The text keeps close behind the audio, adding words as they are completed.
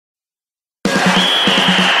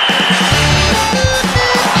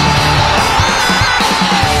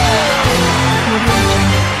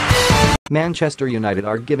Manchester United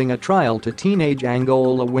are giving a trial to teenage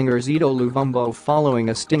Angola winger Zito Luvumbo following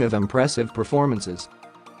a string of impressive performances.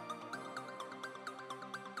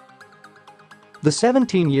 The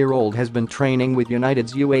 17-year-old has been training with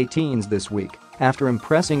United's U18s this week after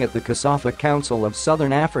impressing at the COSAFA Council of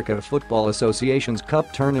Southern Africa Football Association's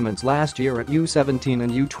Cup tournaments last year at U17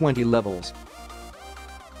 and U20 levels.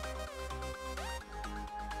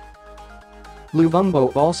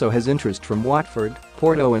 Luvumbo also has interest from Watford.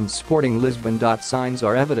 Porto and Sporting Lisbon.Signs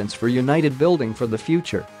are evidence for United building for the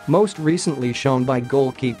future, most recently shown by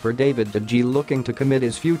goalkeeper David De Gea looking to commit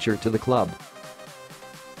his future to the club.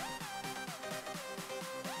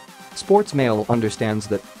 Sportsmail understands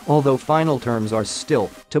that, although final terms are still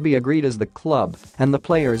to be agreed as the club and the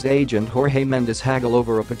player's agent Jorge Mendes haggle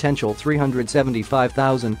over a potential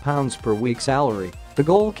 £375,000 per week salary, the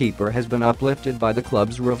goalkeeper has been uplifted by the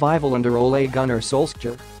club's revival under Ole Gunnar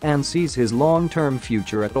Solskjaer and sees his long-term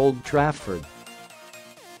future at Old Trafford.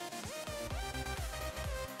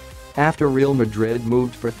 After Real Madrid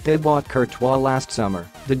moved for Thibaut Courtois last summer,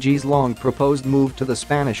 De Gea's long-proposed move to the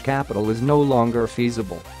Spanish capital is no longer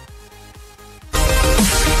feasible.